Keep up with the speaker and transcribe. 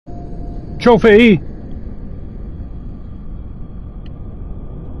Trophy!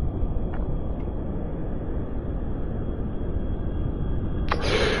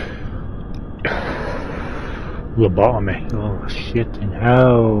 Lobotomy. Oh shit in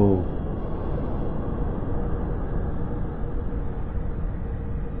hell.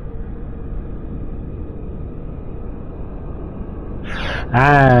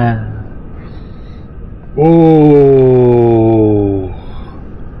 Ah. Oh.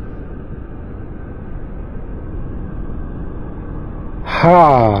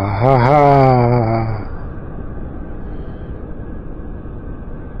 Ha ha ha.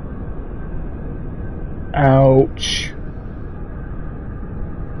 Ouch.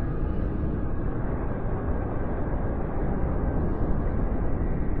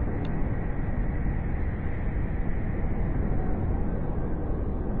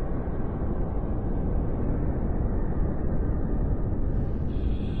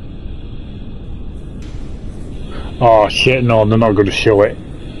 Oh shit, no, they're not going to show it.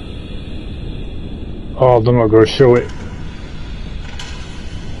 Oh, they're not going to show it.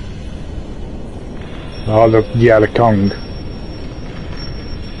 Oh, yeah, the Kong.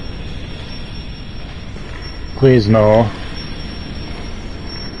 Please no.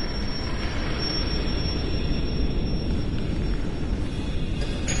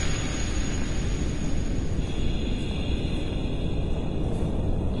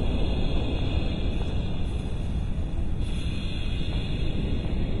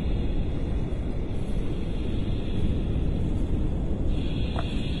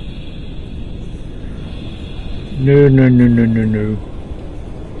 No, no, no, no, no, no.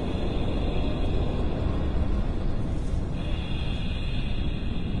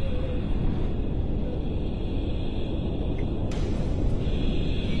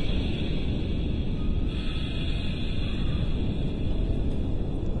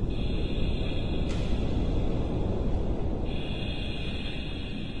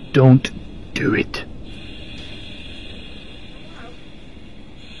 Don't do it.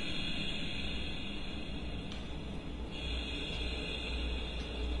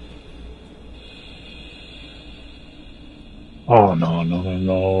 Oh no, no,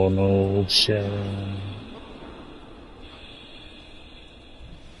 no, no, shit.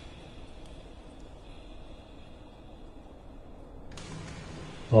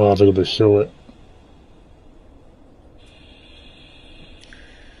 Oh, they're gonna show it.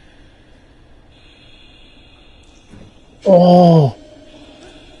 Oh!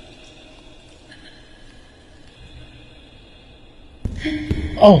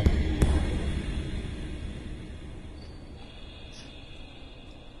 Oh!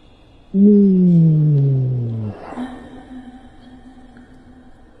 Ooh.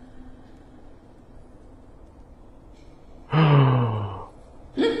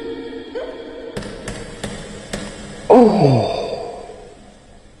 Oh!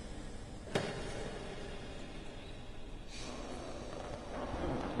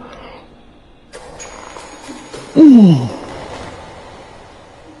 Ooh.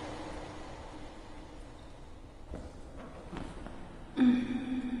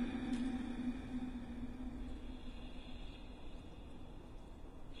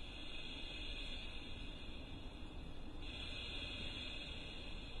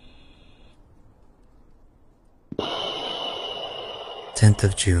 10th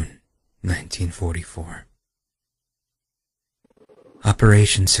of June, 1944.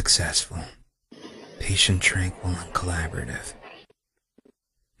 Operation successful. Patient tranquil and collaborative.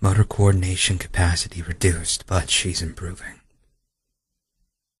 Motor coordination capacity reduced, but she's improving.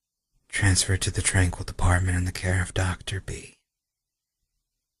 Transferred to the tranquil department in the care of Dr. B.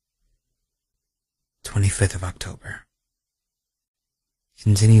 25th of October.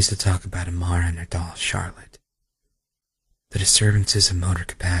 Continues to talk about Amara and her doll, Charlotte. The disturbances of motor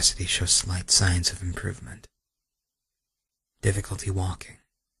capacity show slight signs of improvement. Difficulty walking,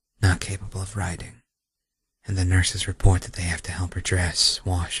 not capable of riding, and the nurses report that they have to help her dress,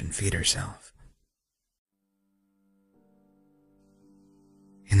 wash, and feed herself.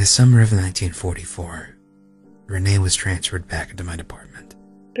 In the summer of 1944, Renee was transferred back into my department.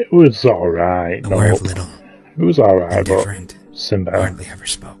 It was alright. Aware of little, it was alright, indifferent, but hardly ever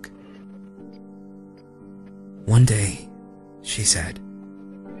spoke. One day, she said,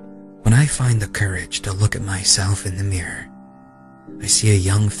 "When I find the courage to look at myself in the mirror, I see a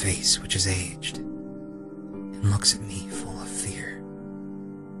young face which is aged and looks at me full of fear."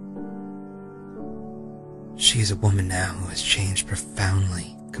 She is a woman now who has changed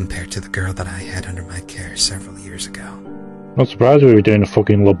profoundly compared to the girl that I had under my care several years ago. Not surprised we were doing a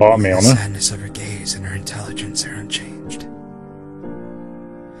fucking lobotomy on The her. sadness of her gaze and her intelligence are unchanged.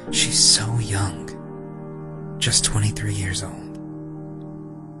 She's so young, just 23 years old,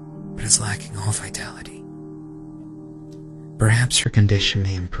 but is lacking all vitality. Perhaps her condition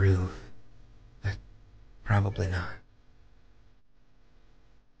may improve, but probably not.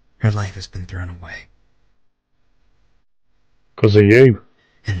 Her life has been thrown away. 'Cause of you.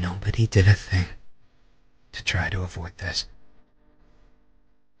 And nobody did a thing to try to avoid this.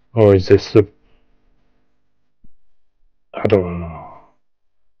 Or is this the... I don't know.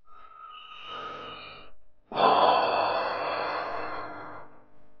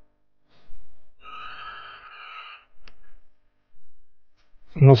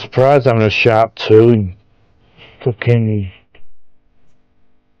 I'm not surprised having a sharp tool and fucking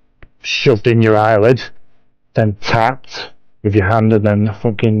shoved in your eyelid, then tapped with your hand, and then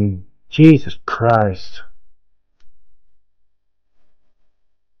fucking... Jesus Christ.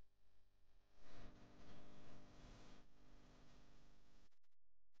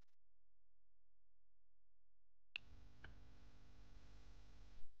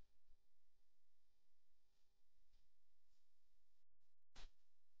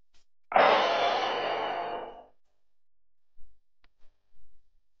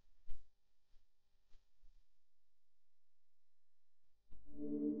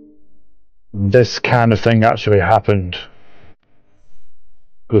 This kind of thing actually happened,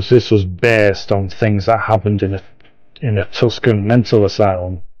 because this was based on things that happened in a Tuscan mental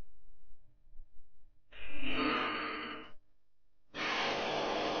asylum.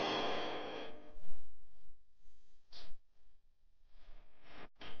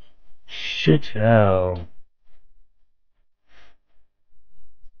 Shit hell.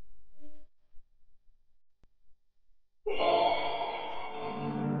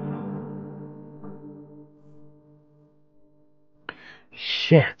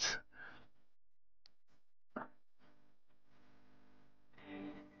 Shit.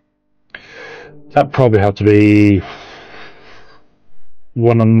 That probably had to be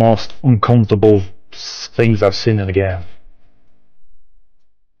one of the most uncomfortable things I've seen in a game.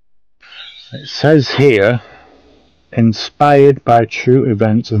 It says here, inspired by true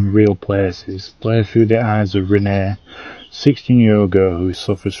events and real places, play through the eyes of Renee, 16-year-old girl who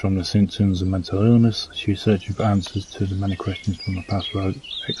suffers from the symptoms of mental illness. She's searching for answers to the many questions from the past while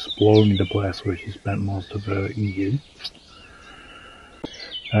exploring the place where she spent most of her youth.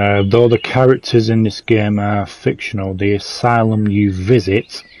 Though the characters in this game are fictional, the asylum you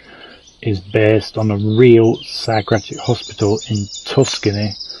visit is based on a real psychiatric hospital in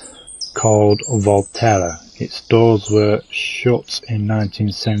Tuscany called Volterra. Its doors were shut in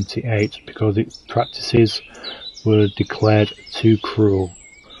 1978 because its practices were declared too cruel.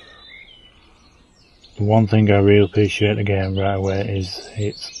 The one thing I really appreciate again right away is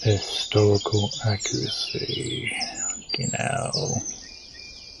its historical accuracy. You know.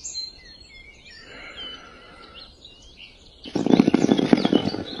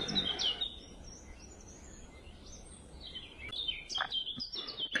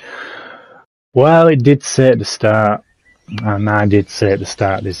 Well, it did say at the start, and I did say at the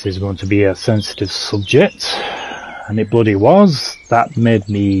start, this is going to be a sensitive subject, and it bloody was. That made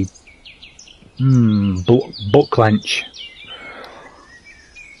me butt clench.